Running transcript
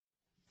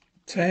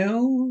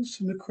Tales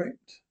from the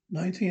Crypt,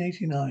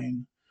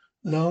 1989.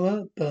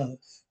 Lower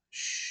Berth.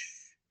 Shh.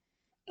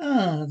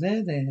 Ah,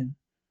 there.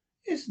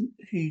 Isn't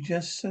he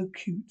just so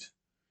cute?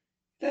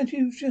 Don't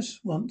you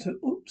just want to...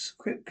 Oops,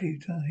 Crypt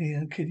Keeper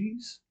here,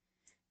 kiddies.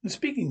 And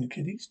speaking of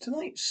kiddies,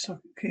 tonight's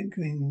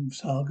Kingling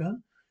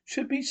saga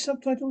should be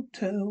subtitled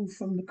Tale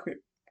from the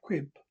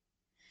Crib.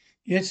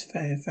 Yes,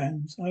 fair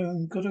fans,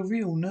 I've got a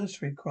real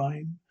nursery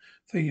crime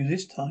for you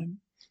this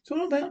time. It's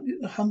all about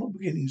the humble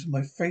beginnings of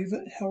my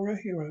favourite horror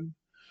hero.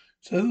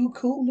 So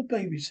call the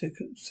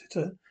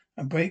babysitter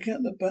and break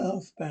out the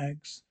bath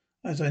bags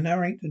as I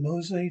narrate the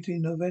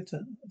nauseating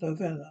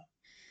novella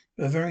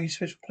with a very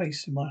special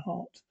place in my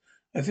heart.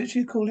 I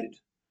officially call it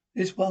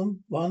this one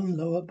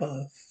lower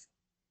berth.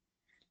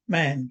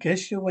 Man,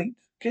 guess your weight.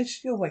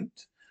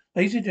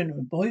 Ladies and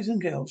gentlemen, boys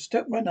and girls,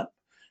 step right up.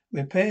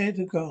 Prepare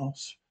to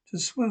gasp, to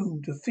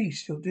swoon, to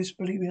feast your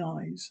disbelieving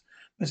eyes.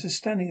 As a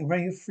stunning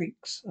array of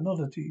freaks and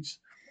oddities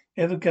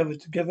ever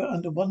gathered together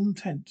under one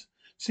tent.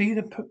 See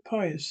the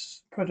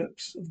pious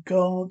products of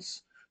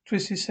God's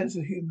twisted sense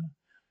of humour.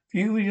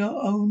 View with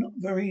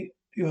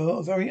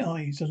your very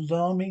eyes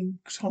alarming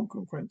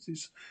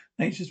consequences,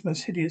 nature's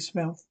most hideous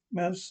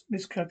mouse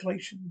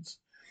miscalculations.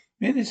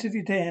 Witness if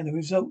you dare the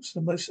results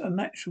of the most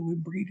unnatural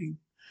inbreeding.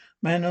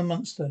 Man or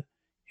monster,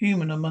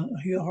 human or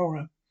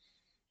horror.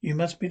 You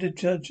must be the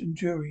judge and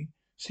jury.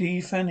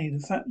 See Fanny, the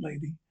fat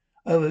lady.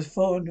 Over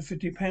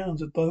 450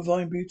 pounds of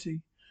bovine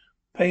beauty.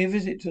 Pay a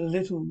visit to the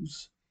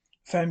Littles.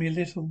 Family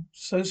Little.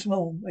 So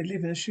small they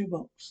live in a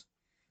shoebox.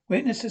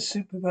 Witness the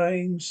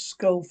superveying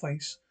skull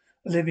face,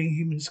 a living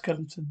human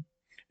skeleton.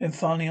 And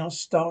finally our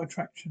star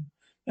attraction,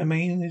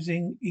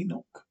 amazing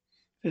Enoch.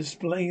 The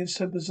display is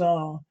so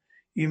bizarre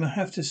you may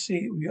have to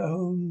see it with your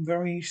own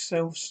very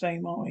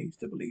self-same eyes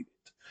to believe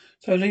it.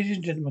 So, ladies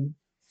and gentlemen,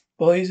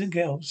 boys and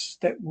girls,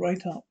 step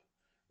right up,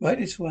 right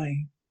this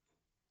way.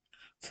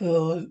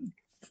 For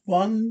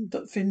one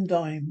thin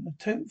dime,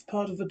 a tenth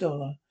part of a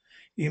dollar,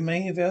 you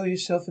may avail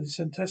yourself of this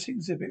fantastic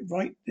exhibit.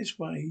 Right this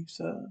way,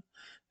 sir.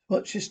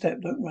 Watch your step,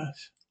 don't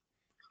rush.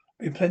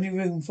 There'll be plenty of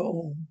room for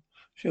all.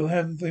 She'll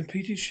have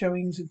repeated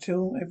showings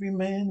until every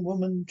man,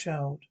 woman,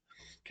 child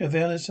can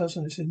avail themselves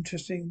of this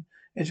interesting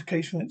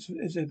educational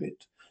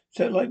exhibit.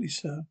 So likely,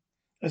 sir.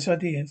 This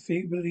idea,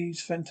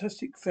 Feebly's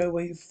fantastic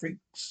fairway of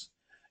freaks.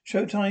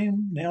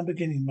 Showtime now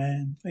beginning,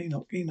 man.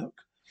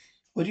 Enoch.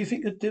 What do you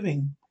think you're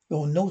doing?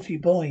 You're a naughty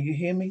boy, you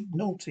hear me?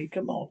 Naughty,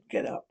 come on,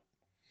 get up.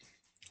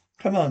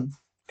 Come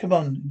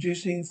on,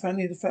 Juicy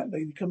Fanny the fat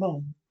lady, come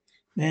on.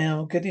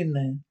 Now, get in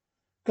there.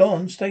 Go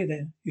on, stay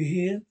there. You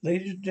hear?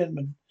 Ladies and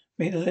gentlemen,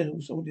 meet the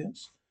Littles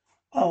audience.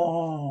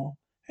 Oh,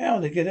 how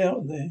they get out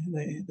of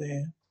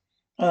there?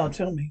 Oh,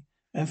 tell me.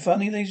 And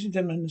funny, ladies and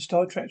gentlemen, the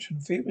star attraction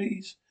of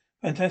Phoebe's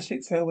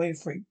fantastic fairway of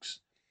freaks.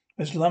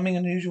 Most lumbering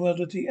and unusual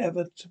oddity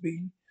ever to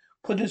be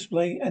put on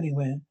display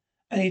anywhere,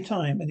 any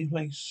time, any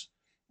place.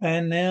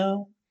 Man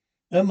now,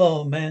 no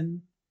more,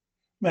 man.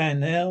 Man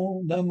now,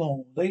 no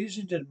more. Ladies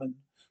and gentlemen,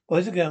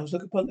 boys and girls,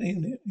 look upon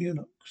the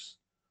eunuchs.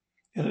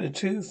 You're the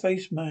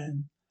two-faced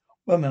man.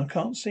 Woman, I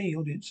can't see,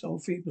 audience, oh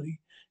feebly.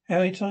 How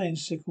many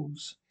times,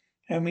 Sickles?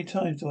 How many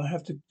times do I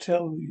have to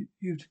tell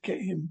you to get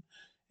him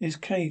in his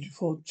cage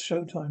before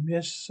showtime?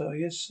 Yes,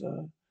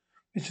 sir,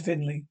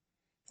 Mr.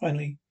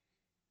 Finally,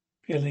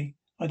 Billy.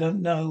 I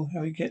don't know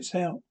how he gets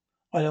out.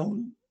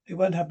 It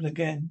won't happen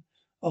again.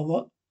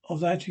 Of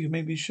that you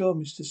may be sure,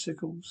 Mr.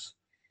 Sickles.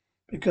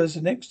 Because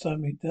the next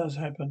time it does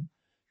happen,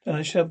 then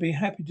I shall be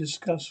happy to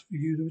discuss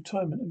with you the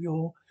retirement of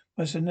your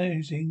most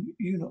amazing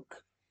eunuch.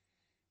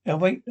 Now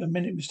wait a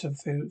minute, Mr.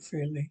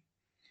 Fearley.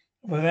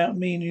 Without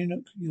me and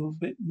Eunuch, you're a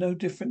bit no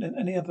different than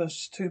any of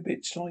us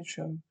two-bit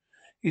sideshow.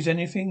 Is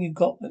anything you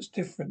got that's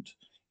different?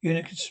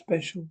 Eunuch is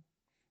special.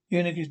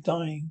 Eunuch is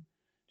dying.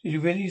 Did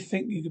you really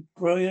think you could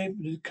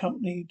bribe the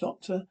company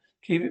doctor?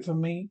 Keep it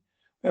from me?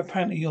 Well,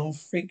 apparently your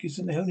freak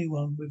isn't the only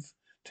one with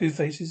two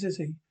faces, is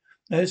he?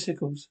 No,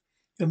 Sickles.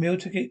 Your meal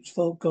ticket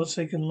for God's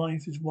sake and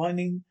life is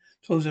winding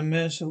towards a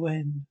merciful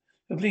end.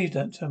 But please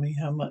don't tell me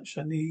how much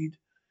I need.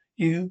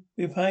 We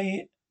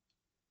pay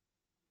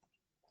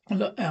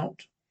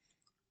out.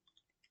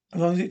 As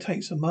long as it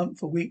takes a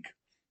month, a week,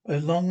 but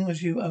as long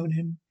as you own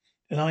him,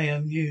 then I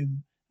own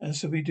you. And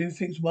so we do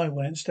things my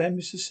way. Understand,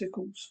 Mr.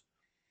 Sickles?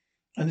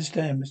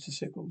 Understand, Mr.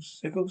 Sickles?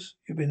 Sickles,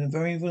 you've been a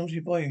very naughty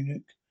boy,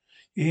 eunuch.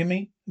 You hear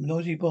me? A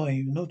naughty boy,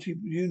 a naughty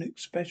eunuch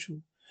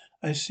special.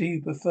 I see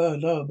you prefer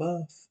lower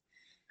berth.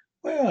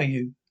 Where are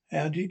you?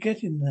 How do you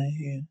get in there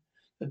here?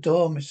 The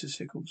door, Mr.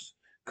 Sickles.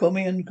 Call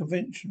me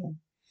unconventional.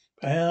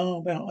 But how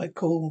about I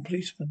call a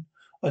policeman?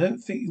 I don't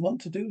think you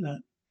want to do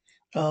that.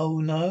 Oh,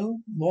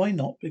 no? Why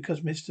not?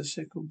 Because, Mr.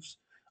 Sickles,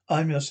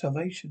 I'm your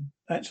salvation.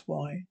 That's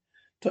why.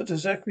 Dr.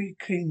 Zachary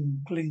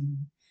Kling.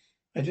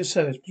 At your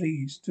service,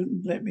 please.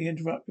 Don't let me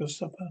interrupt your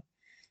supper.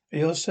 At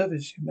your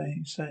service,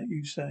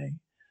 you say.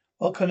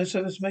 What kind of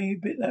service may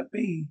that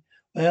be?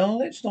 Well,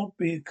 let's not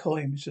be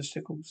coy, Mr.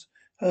 Sickles.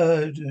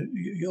 Heard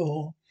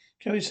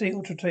shall we say,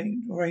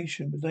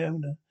 alteration with the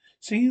owner.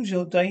 Seems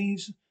your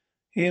days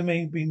here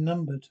may be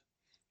numbered.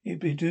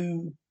 If you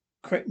do,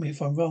 correct me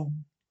if I'm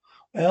wrong.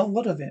 Well,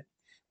 what of it?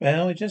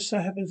 Well, it just so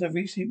happens I've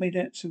recently made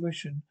an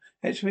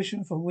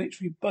exhibition from which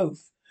we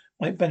both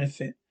might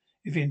benefit,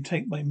 if you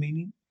take my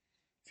meaning.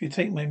 If you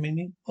take my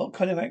meaning, what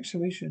kind of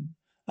exhibition?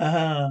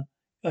 Aha,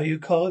 are you a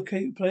card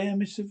player,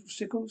 Mr.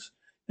 Sickles?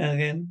 Now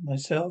again,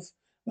 myself,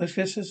 most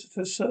guesses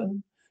for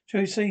certain.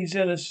 Shall we say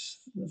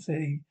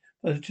jealousy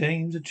of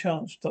James a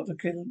chance, Dr.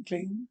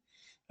 Clean?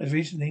 As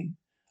recently,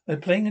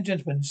 playing a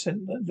gentleman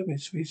sent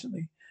Lewis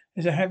recently.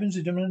 As it happens,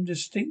 the gentleman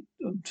distinct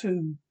of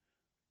two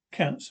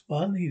counts.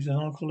 One, he's an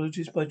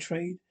archaeologist by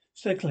trade.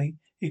 Secondly,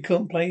 he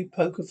couldn't play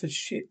poker for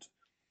shit.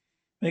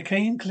 When it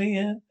came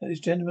clear that this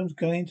gentleman was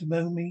going to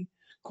owe me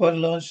quite a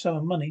large sum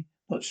of money,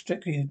 not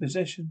strictly in his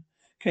possession,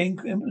 came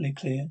eminently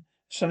clear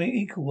something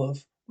equal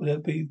worth would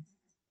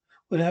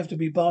have to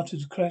be bartered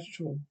as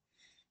collateral.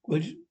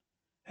 Would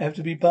have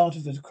to be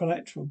bartered as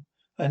collateral.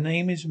 Her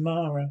name is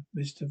Mara,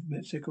 Mr.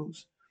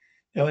 Sickles.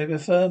 Now I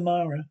prefer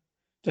Mara.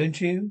 Don't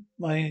you?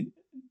 My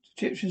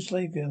Egyptian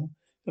slave girl,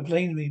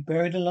 proclaimed me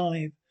buried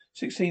alive,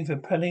 16 for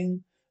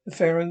pelling the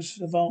Pharaoh's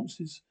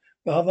advances.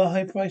 Rather a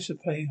high price to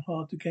pay,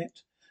 hard to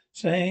get.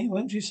 Say,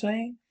 won't you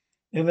say?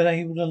 Never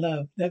able to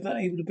love, never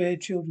able to bear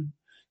children,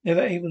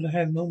 never able to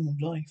have normal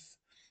life.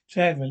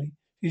 Sad, really.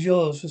 She's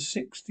yours for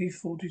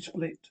 60-40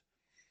 split.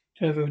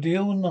 To have a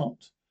deal or not?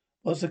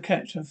 What's the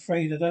catch? I'm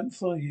afraid I don't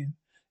follow you.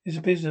 It's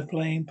a business of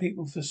playing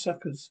people for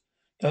suckers.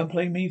 Don't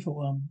play me for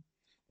one.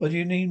 What do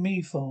you need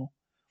me for?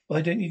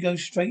 Why don't you go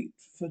straight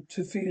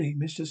to Feely,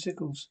 Mr.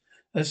 Sickles?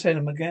 As I said,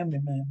 I'm a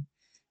gambling man.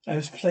 I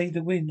have played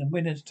to win, and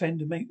winners tend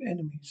to make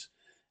enemies.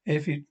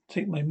 If you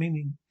take my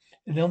meaning.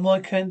 In all my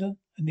candour,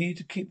 I need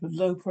to keep a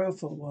low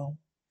profile a while.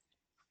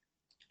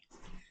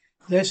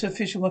 The less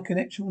official my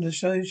connection with the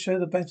show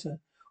the better.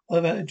 What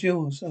about the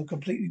jewels? I'm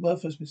completely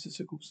worthless, Mr.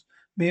 Sickles.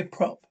 Mere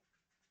prop.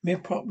 Mere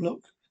prop,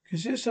 look.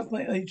 Consider yourself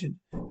my agent.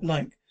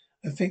 Like,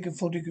 I think a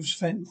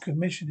 40%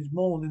 commission is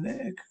more than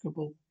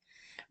equitable.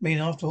 I mean,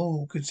 after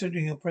all,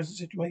 considering your present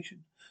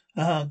situation.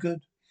 Ah,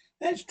 good.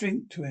 Let's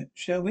drink to it,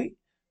 shall we?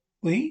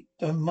 We?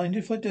 Don't mind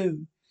if I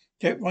do.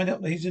 Get right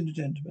up, ladies and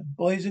gentlemen,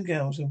 boys and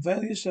girls, and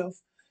avail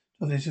yourself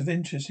of this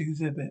interesting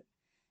exhibit.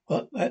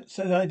 But that's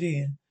the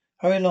idea.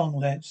 Hurry along,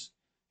 lads.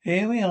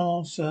 Here we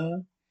are,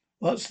 sir.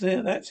 That's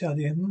the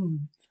idea.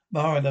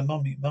 Mara the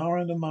mummy,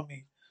 Mara the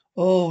mummy.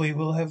 Oh, we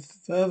will have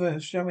further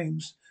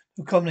showings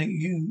to accommodate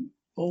you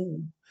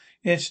all.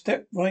 Yes,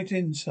 step right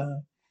in,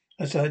 sir.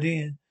 That's the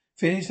idea.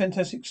 Finish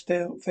fantastic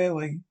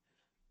fairway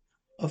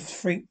of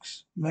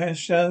freaks. May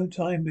show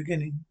time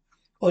beginning.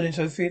 Audience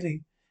Ophelia.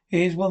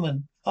 Here's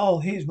woman. Oh,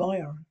 here's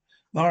Maya.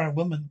 Maya,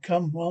 woman.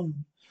 Come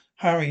on.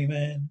 Hurry,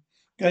 man.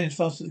 Going as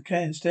fast as I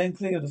can. Stand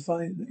clear of the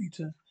fire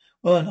eater.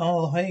 Woman.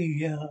 Oh,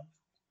 hey,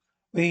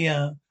 we,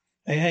 hey,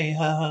 hey,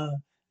 ha, ha.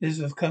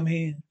 Elizabeth, come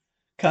here.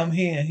 Come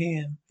here,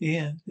 here.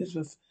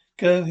 Elizabeth,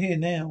 get over here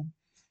now.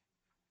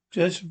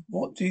 Just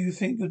what do you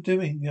think you're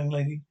doing, young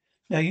lady?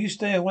 Now you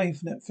stay away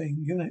from that thing,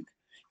 eunuch.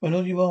 You're a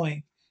naughty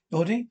boy.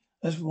 Naughty?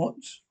 That's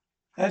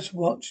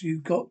what you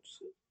got.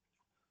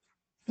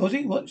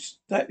 Naughty? What's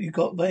that you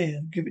got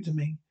there? Give it to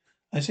me.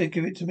 I said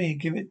give it to me.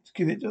 Give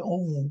it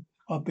all.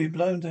 I'll be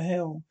blown to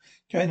hell.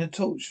 Carrying a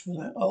torch for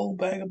that old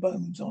bag of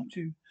bones, aren't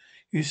you?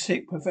 You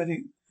sick,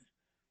 pathetic.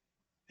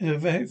 It's a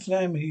very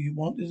family you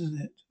want, isn't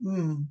it?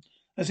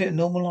 That's it,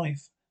 normal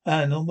life.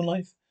 Ah, normal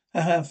life?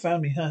 Ha ha,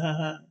 family, ha ha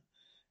ha.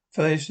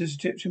 Priceless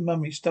Egyptian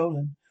mummy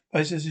stolen.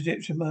 Priceless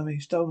Egyptian mummy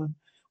stolen.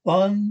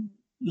 One,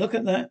 look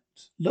at that.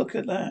 Look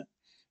at that.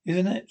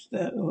 Isn't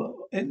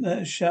that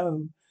a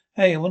show?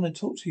 Hey, I want to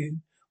talk to you.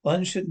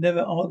 One should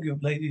never argue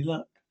with lady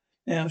luck.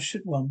 Now,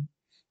 should one?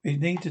 We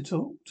need to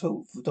talk,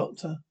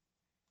 doctor.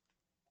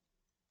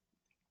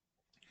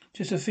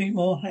 Just a few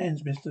more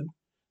hands, Mr.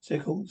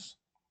 Sickles.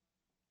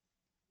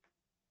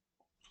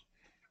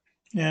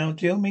 Now,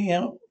 deal me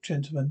out,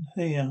 gentlemen.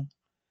 Here.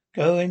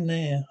 Go in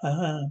there. Ha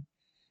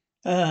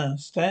ha.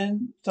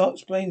 Start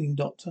explaining,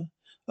 doctor.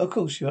 Of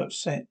course you're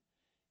upset.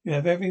 You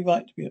have every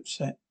right to be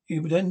upset.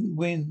 You didn't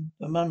win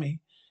the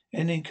mummy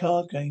in the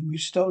card game. You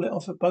stole it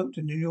off a boat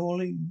in New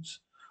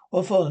Orleans.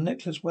 What for? The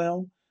necklace?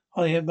 Well,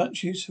 hardly had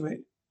much use for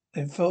it.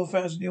 A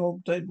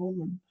 4,000-year-old dead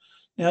woman.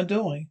 Now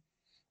do I?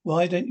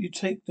 Why don't you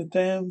take the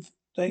damn...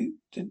 Did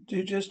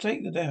you just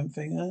take the damn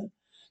thing, huh?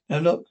 Now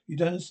look, you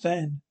don't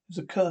understand. It's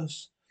a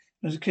curse.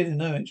 As a kid, I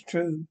know it's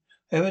true.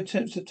 Whoever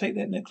attempts to take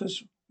that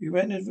necklace, you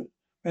render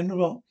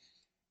rot.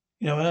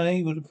 You know,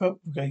 unable to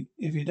propagate,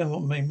 if you don't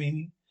want my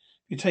meaning.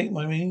 If you take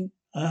my meaning,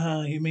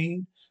 you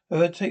mean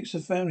whoever takes the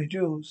family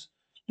jewels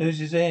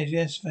loses heirs.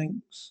 Yes,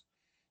 thanks.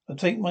 I'll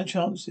take my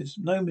chances.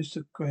 No,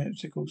 Mr.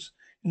 Sickles,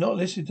 you're not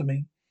listening to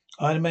me.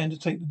 I had a man to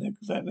take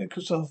that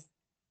necklace off.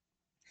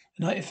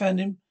 The night I found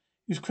him,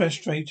 he was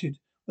castrated.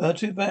 Well,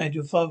 too bad.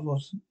 Your father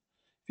wasn't.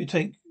 If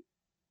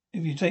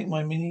you take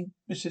my meaning,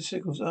 Mr.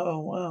 Sickles. Oh,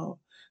 wow.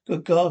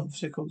 Good God,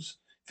 Sickles.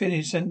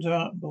 Finish, send her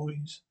out,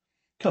 boys.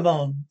 Come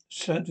on.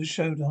 Show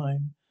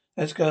time.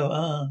 Let's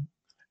go.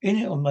 In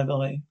it on my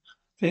boy.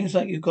 Seems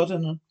like you've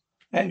gotten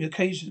out of your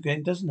cage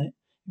again, doesn't it?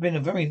 You've been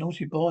a very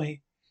naughty boy.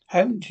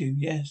 Haven't you?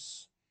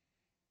 Yes.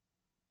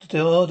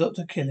 Oh,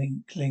 Dr.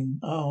 Kling.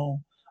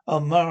 Oh, Oh,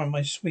 Mara,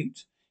 my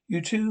sweet.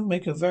 You two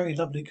make a very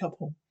lovely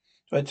couple.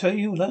 Did I tell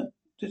you that?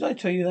 Did I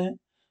tell you that?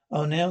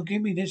 Oh, now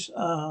give me this.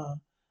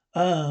 Come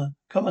on,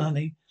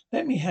 honey.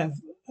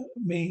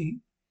 Me.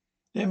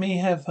 Let me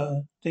have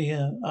her,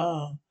 dear.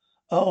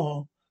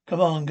 Oh.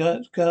 Come on,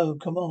 go.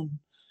 Come on.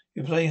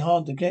 You play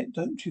hard to get,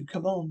 don't you?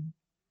 Come on.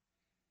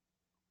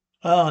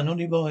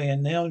 Naughty boy.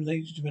 And now,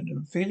 ladies and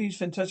gentlemen, Feely's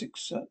fantastic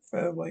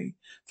fairway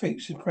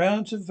freaks is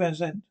proud to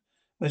present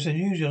most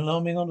unusual,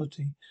 alarming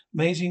oddity.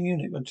 Amazing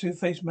unit, a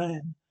two-faced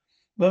man.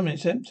 Woman,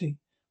 it's empty.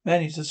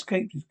 Man, he's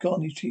escaped. He's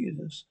gone. He's cheated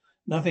us.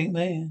 Nothing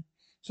there.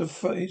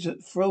 He's a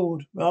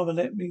fraud. Rather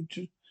let me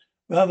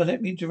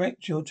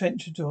direct your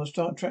attention to our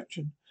star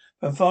attraction.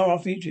 From far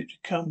off Egypt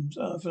it comes,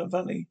 from the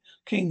valley,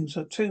 kings,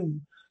 a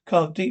tomb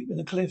carved deep in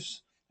the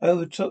cliffs,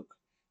 overtook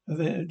of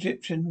the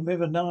Egyptian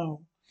river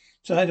Nile.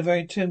 So I had a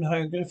very tomb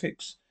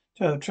hieroglyphics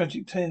to her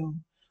tragic tale.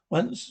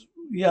 Once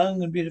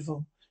young and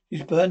beautiful,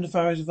 she's burned to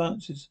Pharaoh's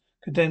advances,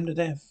 condemned to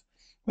death,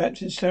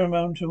 wrapped in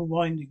ceremonial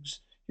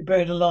windings. She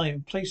buried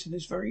alive, placed in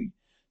this very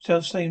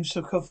self-same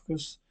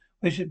sarcophagus,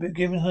 which had been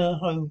given her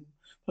home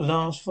for the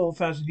last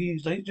 4,000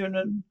 years. Ladies and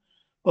gentlemen,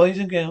 boys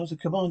and girls, I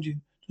command you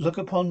to look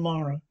upon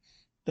Mara,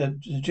 the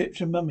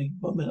Egyptian mummy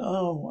woman.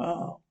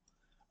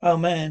 Oh,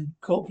 man,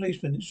 court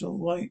policeman, it's all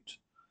right.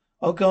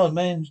 Oh, God,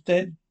 man's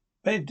dead.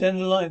 Dead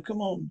and alive.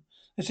 Come on.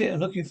 That's it. I'm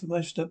looking for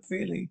Mr.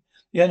 Feely.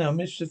 Yeah, no,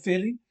 Mr.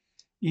 Feely?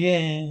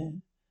 Yeah.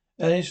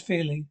 Ernest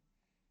Feely.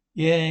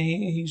 Yeah,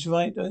 he's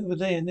right over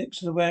there next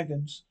to the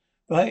wagons.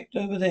 Right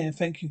over there.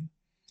 Thank you.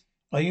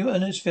 Are you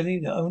Ernest Philly,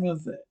 the owner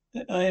of the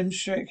I am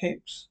Shrek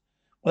Hicks?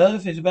 Well,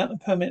 if it's about the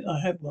permit, I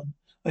have one.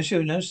 I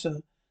sure know,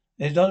 sir.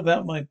 It's not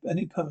about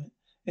any permit.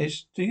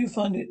 Do you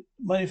find it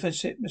mind if I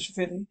sit, Mr.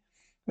 Philly?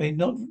 May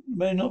not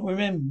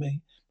remember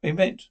me. We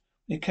met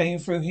when you came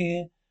through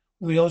here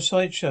with your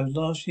sideshow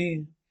last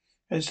year.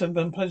 Had some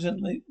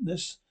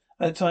unpleasantness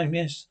at the time,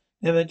 yes.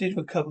 Never did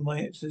recover my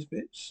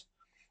exhibits.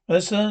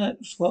 Well, sir,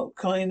 that's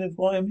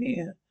why I'm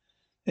here.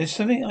 There's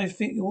something I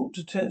think you ought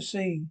to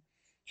see.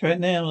 Right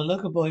now, a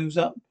local boy was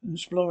up and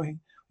exploring.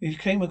 He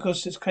came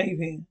across this cave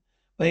here.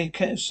 When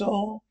he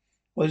saw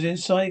what was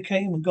inside, he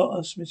came and got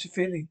us, Mr.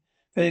 Philly.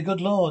 Very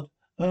good Lord.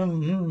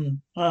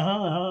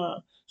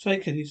 Ha. Sorry,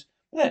 kiddies.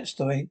 That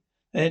story,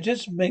 it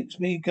just makes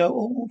me go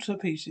all to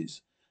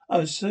pieces. I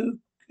was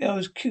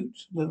cute,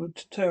 little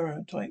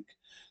terror tyke.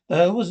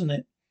 Though, wasn't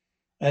it?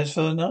 As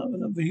for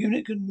the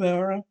unit could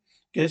mirror,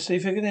 guess they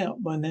figured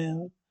out by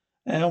now.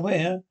 And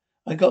where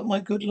I got my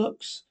good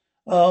looks.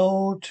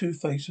 Oh,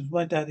 Two-Face was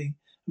my daddy.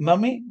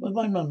 Mummy was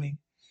my mummy.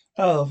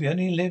 Oh, if you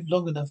only lived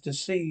long enough to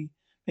see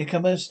me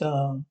become a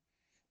star.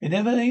 We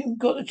never even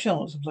got a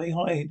chance to play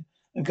hide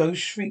and go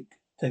shriek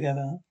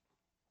together.